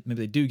 so maybe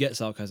they do get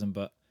sarcasm,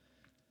 but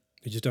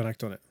they just don't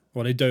act on it,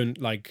 or they don't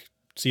like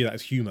see that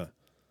as humor.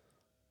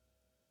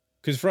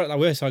 Because for like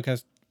we're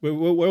sarcastic,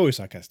 we're always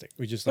sarcastic.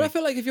 We just. But I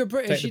feel like if you're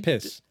British, take the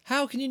piss.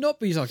 How can you not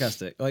be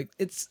sarcastic? Like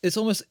it's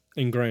almost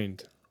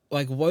ingrained,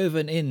 like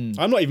woven in.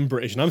 I'm not even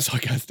British, and I'm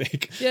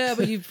sarcastic. Yeah,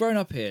 but you've grown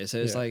up here, so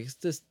it's like it's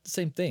just the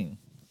same thing.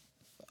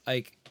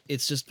 Like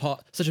it's just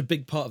such a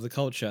big part of the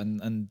culture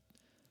and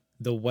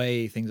the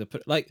way things are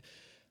put. Like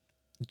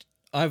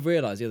I've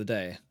realized the other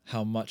day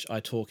how much I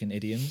talk in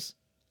idioms.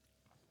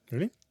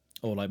 Really?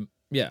 Or like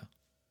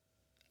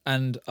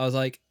and I was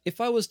like,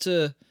 if I was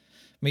to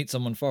meet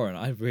someone foreign,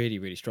 I really,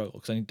 really struggle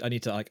because I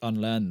need to like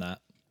unlearn that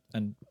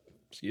and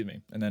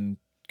and then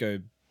go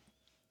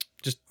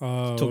just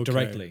talk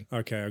directly.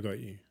 Okay, I got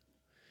you.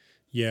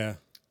 Yeah.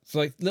 So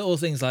like little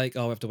things like,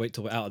 oh, I have to wait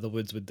till we're out of the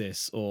woods with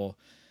this, or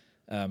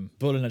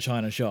bull in a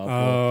china shop.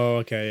 Oh,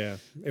 okay, yeah.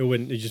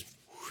 It just.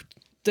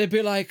 They'd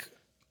be like,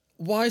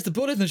 why is the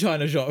bull in the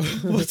china shop?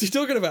 What's he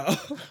talking about?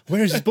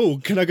 Where is his bull?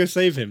 Can I go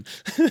save him?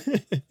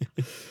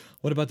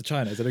 What about the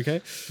china? Is it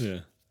okay?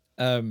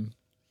 Yeah.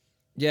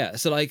 Yeah,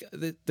 so like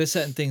there's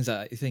certain things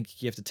that I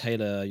think you have to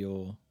tailor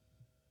your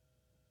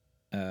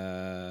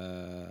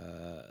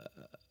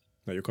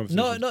like your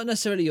conversation. not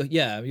necessarily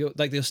your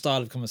like your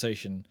style of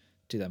conversation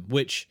to them,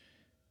 which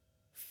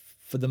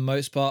for the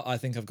most part I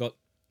think I've got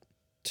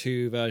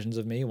two versions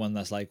of me, one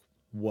that's like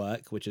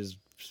work, which is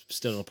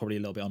still probably a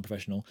little bit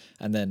unprofessional,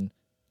 and then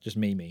just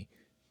me.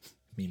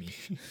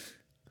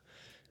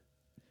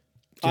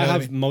 I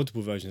have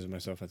multiple versions of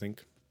myself, I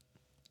think.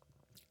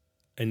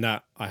 In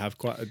that I have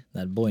quite a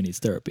that boy needs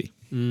therapy.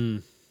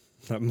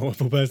 That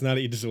multiple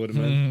personality disorder,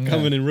 man,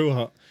 coming in real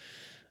hot.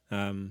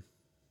 You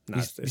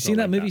seen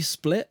that movie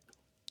Split?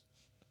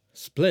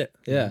 Split?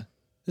 Yeah.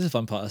 This is a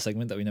fun part of the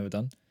segment that we've never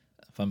done.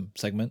 A fun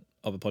segment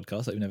of a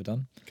podcast that we've never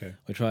done. Okay.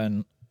 We try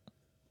and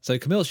so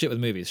Camille's shit with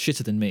movies,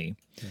 shitter than me,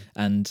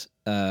 and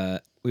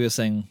we were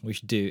saying we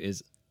should do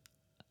is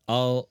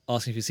I'll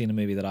ask if you've seen a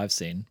movie that I've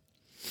seen.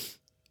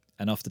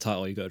 And off the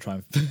title, you've got to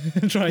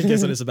try and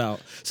guess what it's about.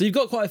 So you've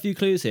got quite a few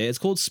clues here. It's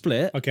called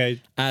Split. Okay.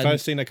 And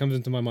first thing that comes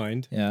into my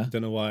mind. Yeah. I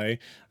don't know why. I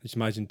just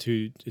imagine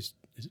two. Is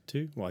it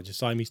two? Well, just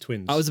Siamese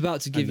twins. I was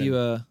about to give you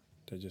a.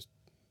 They just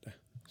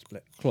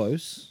split.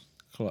 Close.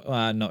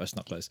 No, it's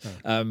not close.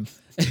 Oh.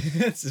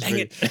 It's Dang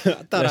it. I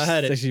thought I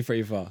heard it. It's actually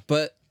pretty far.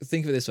 But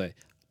think of it this way.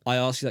 I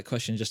asked you that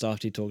question just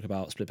after you talked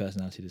about split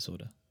personality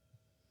disorder.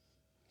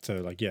 So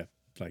like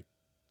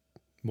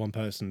one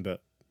person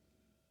but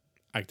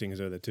acting as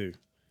though they're two.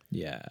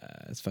 Yeah,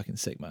 it's fucking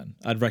sick, man.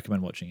 I'd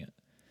recommend watching it.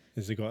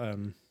 Has it got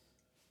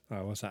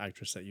what's that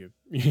actress that you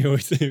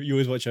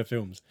always watch her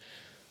films?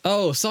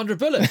 Oh, Sandra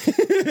Bullock.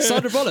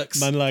 Sandra Bullocks.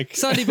 Man, like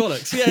Sandy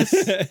Bullocks.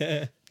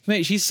 Yes,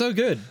 mate, she's so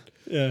good.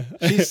 Yeah,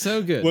 she's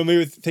so good. When we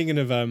were thinking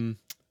of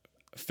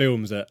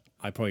films that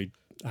I probably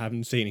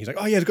haven't seen, he's like,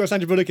 "Oh yeah, it's got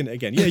Sandra Bullock in it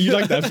again." Yeah, you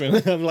like that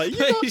film? I'm like,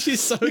 she's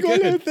so you good.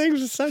 got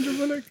things with Sandra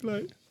Bullock,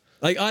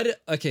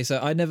 so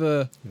I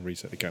never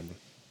reset the camera.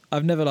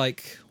 I've never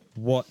like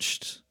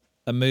watched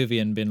a movie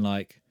and been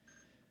like,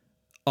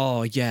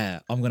 oh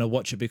yeah, I'm gonna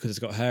watch it because it's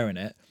got her in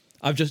it.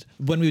 I've just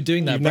when we were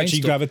doing that, you've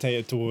actually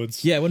gravitated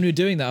towards. Yeah, when we were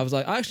doing that, I was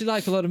like, I actually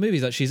like a lot of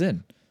movies that she's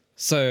in.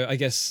 So I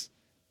guess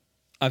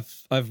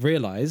I've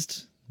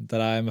realised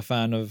that I'm a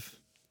fan of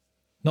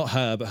not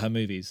her but her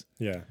movies.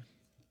 Yeah,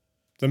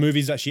 the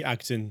movies that she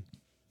acts in.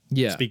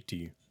 Yeah, speak to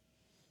you.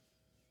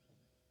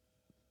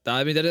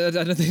 I mean, I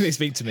don't think they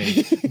speak to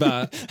me,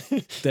 but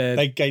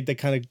They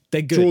kind of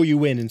they're good. draw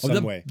you in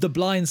some way. The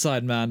Blind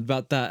Side, man,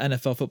 about that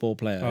NFL football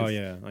player. Oh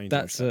yeah, I need to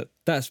watch that.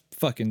 That's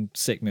fucking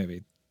sick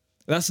movie.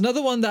 That's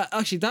another one that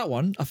actually that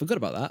one I forgot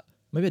about that.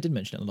 Maybe I did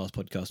mention it in the last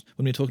podcast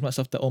when we were talking about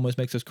stuff that almost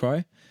makes us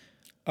cry.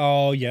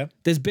 Oh yeah,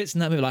 There's bits in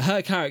that movie like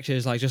her character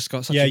is like just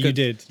got such Yeah, a you good,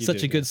 did.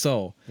 such a good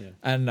soul, Yeah.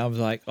 and I was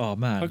like, oh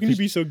man, how can you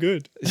be so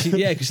good?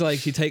 because like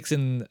she takes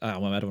in. Oh,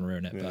 well, I don't want to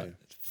ruin it, Yeah, but yeah.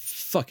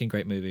 fucking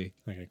great movie.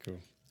 Okay, cool.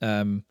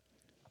 So-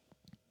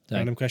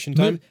 Random question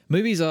time.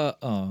 Movies are.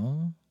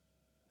 Oh,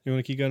 You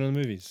want to keep going on the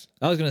movies?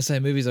 I was gonna say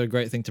movies are a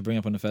great thing to bring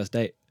up on the first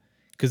date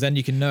because then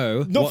you can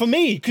know. Not for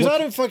me, because I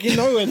don't fucking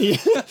know any.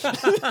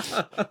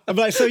 I'm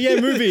like, so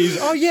yeah, movies.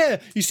 Oh yeah,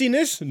 you seen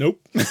this?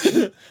 Nope.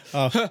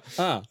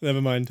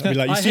 Never mind. I'll be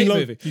like, I hate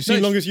movie. you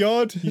seen No, Longest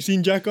Yard? You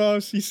seen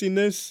Jackass? You seen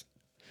this?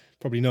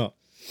 Probably not.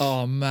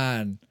 Oh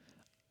man,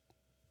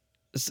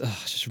 I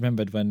just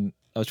remembered when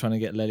I was trying to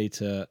get Lily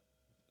to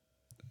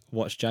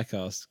watch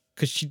Jackass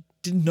because she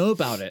didn't know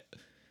about it.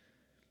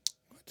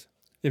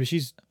 Yeah, but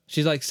she's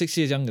She's like 6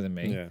 years younger than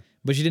me, Yeah.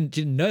 but she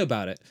didn't know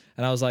about it.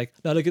 And I was like,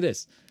 no, look at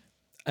this.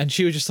 And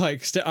she was just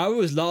like, I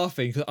was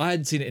laughing because I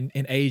hadn't seen it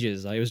in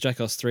ages. Like, it was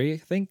Jackass 3, I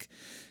think.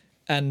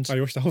 And you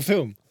watched the whole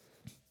film.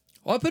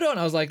 I put it on.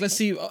 I was like, let's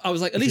see. I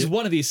was like, at least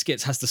one of these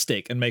skits has to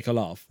stick and make her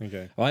laugh.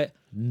 Okay. Right?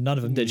 None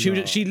of them did. She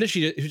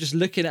literally was just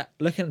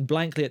looking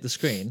blankly at the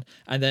screen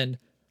and then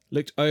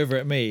looked over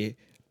at me.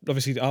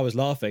 Obviously, I was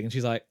laughing, and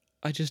she's like,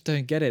 I just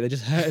don't get it. They're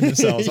just hurting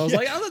themselves. I was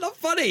like, oh, that's not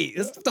funny.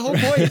 That's the whole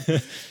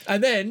point.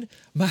 And then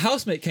my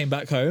housemate came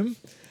back home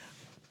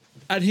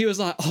and he was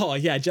like, oh,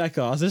 yeah,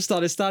 Jackass. And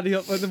started standing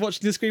up and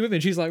watching the screen with me.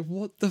 And she's like,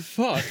 what the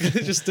fuck?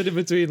 Just stood in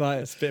between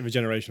like... It's a bit of a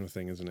generational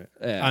thing, isn't it?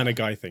 Yeah. And a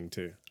guy thing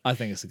too. I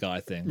think it's a guy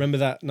thing. Remember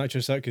that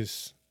Nitro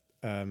Circus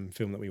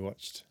film that we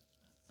watched?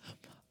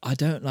 I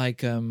don't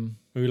like...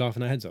 We were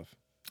laughing our heads off.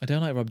 I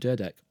don't like Rob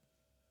Dyrdek.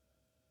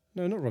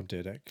 No, not Rob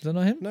Dyrdek. Is that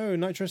not him? No,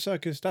 Nitro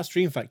Circus. That's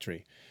Dream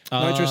Factory.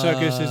 Nitro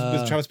Circus is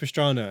with Travis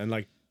Pastrana and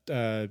like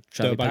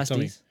Dirtbag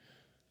Tommy. Is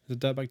it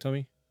Dirtbag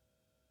Tommy?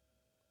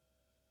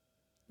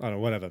 I don't know,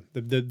 whatever.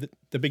 The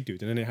big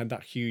dude, and then it had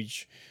that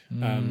huge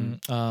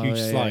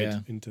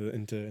slide into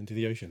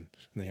the ocean,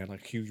 and they had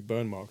like huge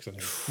burn marks on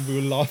it. We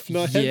were laughing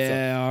our heads off.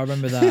 Yeah, I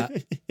remember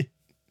that.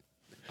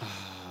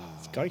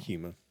 It's guy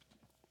humor.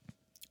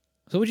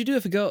 So what would you do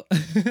if a girl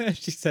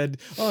she said,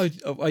 "Oh,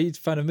 are you a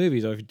fan of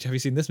movies? Or have you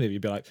seen this movie?"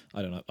 You'd be like,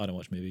 "I don't know. I don't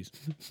watch movies."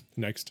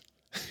 Next.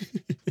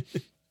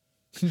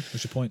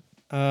 What's your point?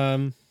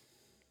 No,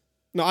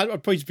 I'd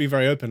probably just be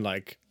very open.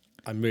 Like,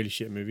 I'm really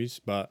shit at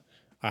movies, but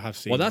I have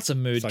seen. Well, that's a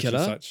mood such killer.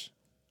 and such.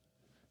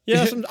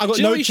 Yeah, I've got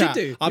Do you know no what you should chat.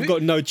 do? I've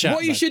got no chat.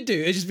 What you should do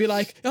is just be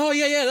like, "Oh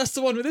yeah, that's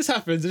the one where this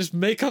happens," and just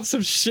make up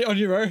some shit on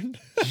your own.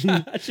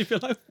 And she'd be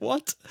like,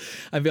 "What?"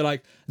 And be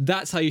like,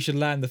 "That's how you should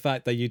land the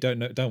fact that you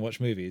don't watch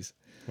movies."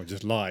 Or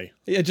just lie.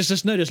 Yeah,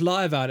 just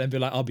lie about it and be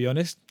like, "I'll be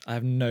honest, I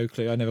have no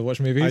clue. I never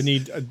watch movies." I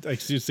need a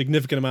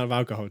significant amount of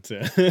alcohol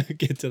to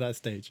get to that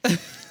stage.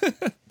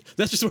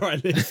 That's just where I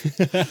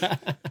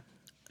live.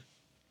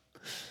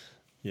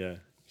 Yeah,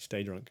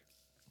 stay drunk.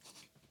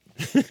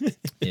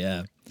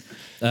 Yeah.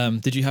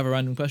 Did you have a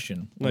random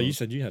question? No, you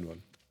said you had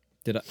one.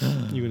 Did I? You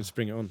were going to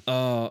spring it on.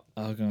 I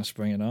was gonna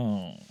spring it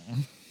on.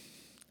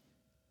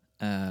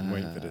 I'm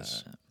waiting for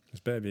this.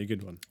 This better be a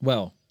good one.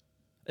 Well,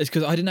 it's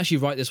because I didn't actually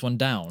write this one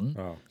down.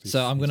 Oh,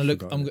 So I'm gonna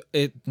look.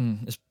 It's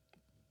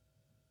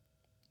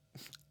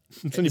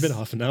only been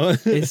half an hour.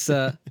 it's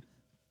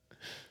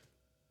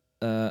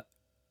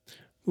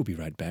We'll be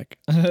right back.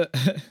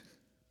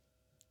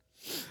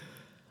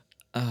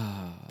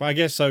 But I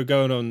guess so.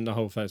 Going on the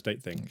whole first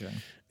date thing okay.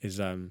 is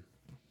no.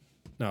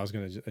 I was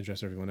going to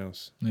address everyone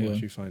else. Yeah.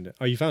 Once you find it.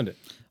 Oh, you found it.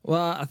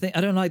 Well, I think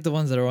I don't like the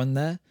ones that are on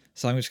there,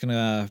 so I'm just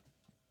gonna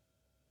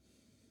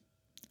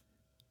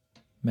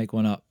make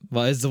one up.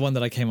 Well, it's the one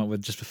that I came up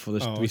with just before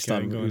this, we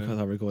started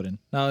recording.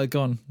 No,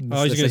 go on.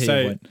 I was just going to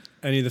say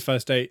any of the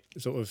first date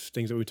sort of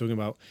things that we were talking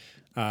about.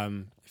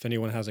 If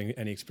anyone has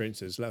any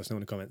experiences, let us know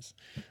in the comments.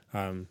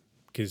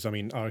 Because I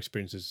mean, our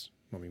experiences.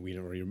 I mean, we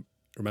don't really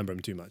remember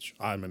them too much.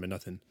 I remember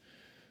nothing.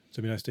 So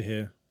it'd be nice to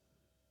hear,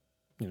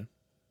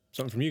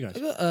 something from you guys.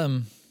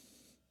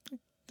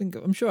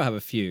 I'm sure I have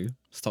a few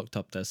stocked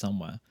up there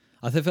somewhere.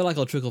 I feel like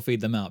I'll trickle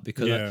feed them out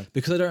because I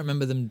don't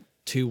remember them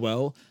too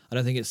well. I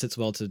don't think it sits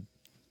well to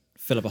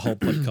fill up a whole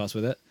podcast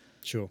with it.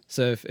 Sure.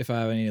 So if I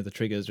have any of the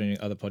triggers or any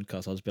other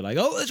podcasts, I'll just be like,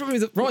 oh, let's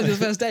remember the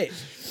first date.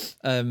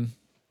 We're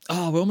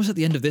almost at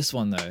the end of this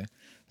one though.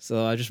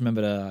 So I just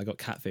remembered I got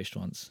catfished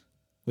once,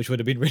 which would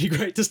have been really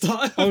great to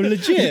start. Oh,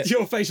 legit?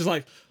 Your face was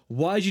like,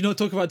 why did you not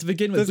talk about it to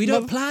begin with? We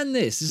don't plan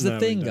this. This is the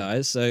thing,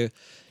 guys. So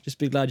just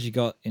be glad you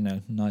got,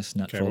 nice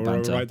natural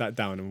banter. We'll write that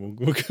down and we'll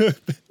go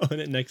on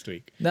it next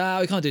week. No,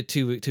 we can't do it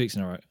 2 weeks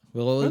in a row.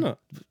 Why not?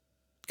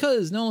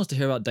 Because no one wants to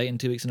hear about dating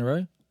 2 weeks in a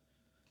row.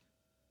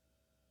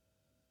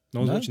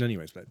 No one's watching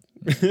anyways, but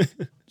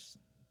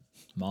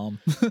Mom.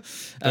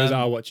 those that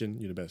are watching,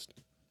 you're the best.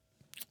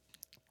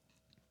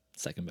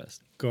 Second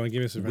best. Go on,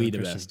 give us a We the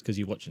question. best because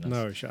you're watching us.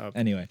 No, shut up.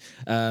 Anyway,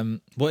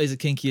 what is the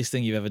kinkiest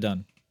thing you've ever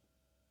done?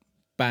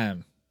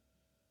 Bam.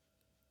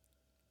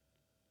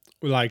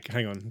 Like,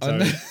 hang on. Oh,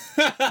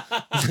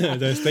 So no.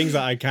 there's things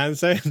that I can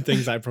say and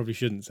things that I probably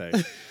shouldn't say.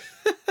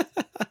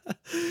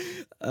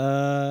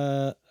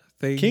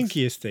 Things.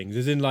 Kinkiest things,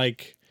 as in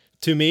like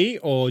to me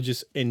or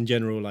just in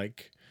general,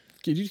 like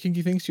You do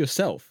kinky things to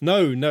yourself.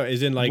 no,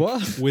 as in like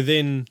What?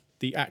 within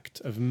the act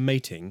of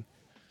mating.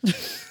 Who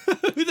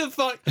the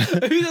fuck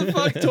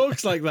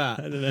talks like that?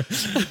 I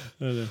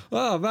don't know.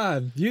 Oh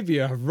man, you'd be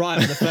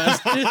right on the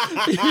first.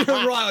 You'd be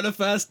right on the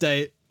first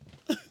date.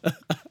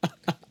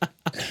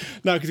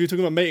 No, because we were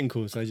talking about mating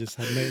calls, so I just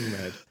had mating in my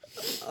head.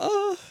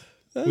 Oh,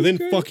 Within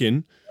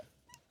fucking.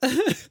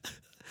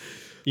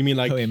 You mean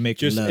like Oh, yeah, make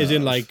just as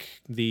in love. like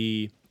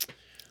the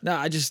no,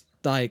 I just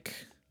like.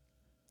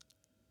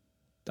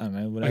 I don't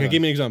know. Whatever. okay,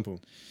 give me an example.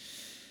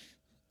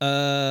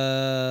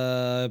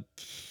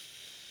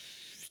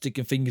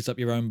 Sticking fingers up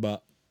your own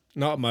butt.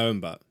 Not my own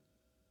butt.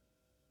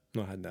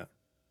 Not had that.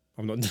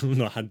 I've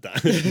not had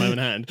that. My own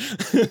hand.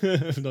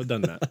 I've not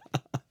done that.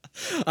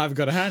 I've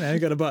got a hand, I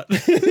ain't got a butt.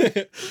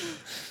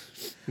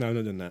 No, I've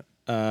not done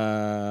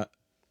that.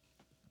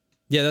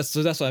 Yeah, that's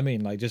what I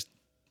mean. Like just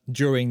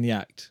during the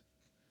act,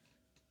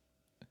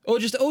 or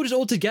just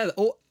all together,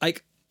 or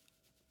like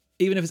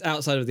even if it's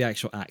outside of the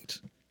actual act,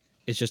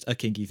 it's just a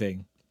kinky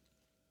thing.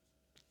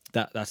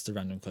 That's the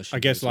random question. I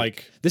guess this week.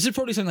 like This is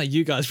probably something that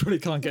you guys probably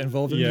can't get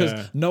involved in Yeah.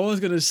 because no one's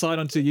going to sign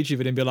onto a YouTube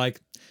video and be like,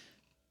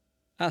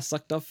 I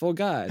sucked off 4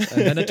 guys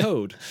and then a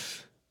toad.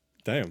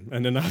 damn.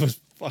 And then I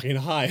was fucking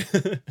high.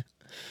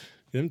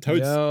 Them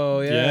toads. Yo,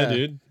 yeah, yeah.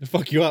 dude. They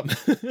fuck you up.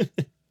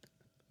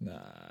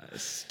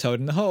 Nice. Toad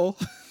in the hole.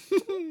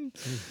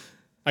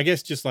 I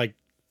guess just like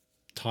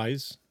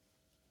ties.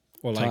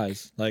 Or like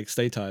Ties. Like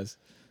stay ties.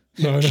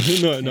 no,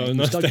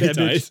 not Stuck stay there, bitch.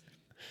 ties.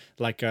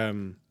 Like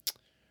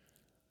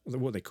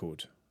what are they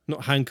called?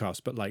 Not handcuffs,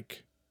 but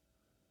like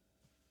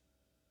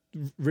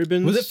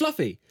ribbons. Was it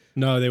fluffy?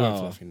 No, they weren't Oh.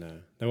 fluffy. No,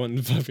 they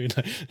weren't fluffy.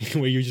 Like,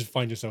 where you just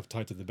find yourself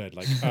tied to the bed,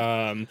 like,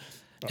 oh,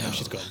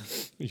 she's gone.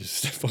 You're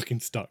just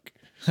fucking stuck.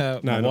 My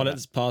not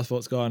wallet's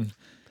passport's gone.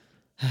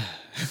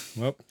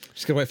 Well,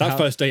 Just gotta wait for that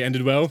first date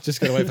ended well.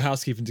 just gotta wait for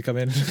housekeeping to come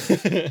in.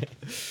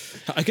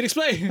 I can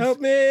explain. Help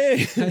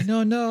me!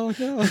 No.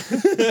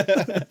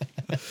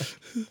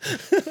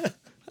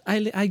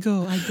 I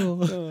go.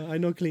 Oh, I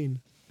know clean.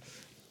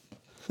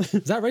 Is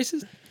that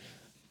racist?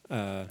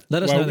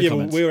 Let us know in the yeah,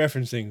 comments. we're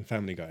referencing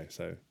Family Guy,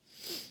 so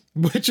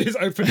Which is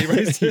openly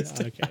racist.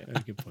 okay, that's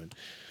a good point.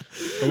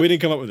 But we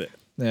didn't come up with it.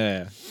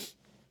 Yeah.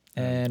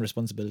 And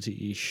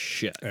responsibility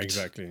shit.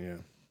 Exactly. Yeah.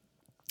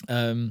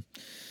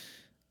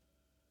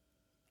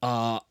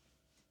 I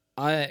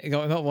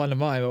got not one of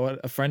mine, but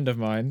a friend of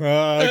mine.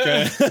 Oh,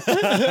 okay.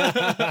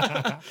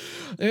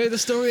 The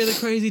story of the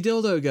crazy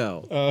dildo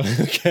girl.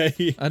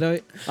 Okay. I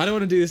don't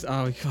want to do this.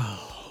 No,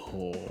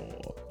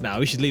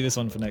 we should leave this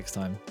one for next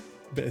time.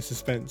 Bit of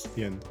suspense at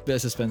the end. Bit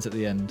of suspense at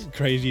the end.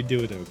 Crazy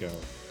dildo girl.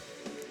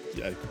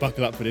 Yeah,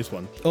 buckle up for this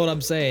one. All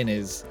I'm saying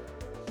is,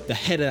 the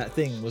head of that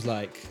thing was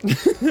like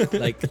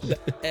the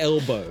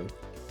elbow.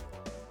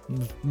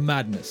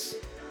 Madness.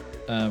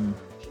 Yeah.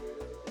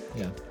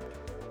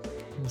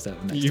 What's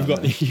that next You've time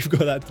got then? you've got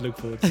that to look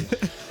forward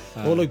to.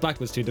 Or look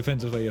backwards too,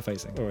 depends on where you're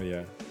facing. Oh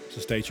yeah. So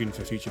stay tuned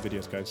for future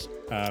videos, guys.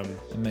 And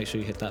make sure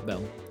you hit that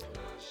bell.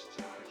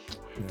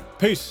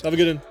 Peace. Have a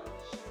good one.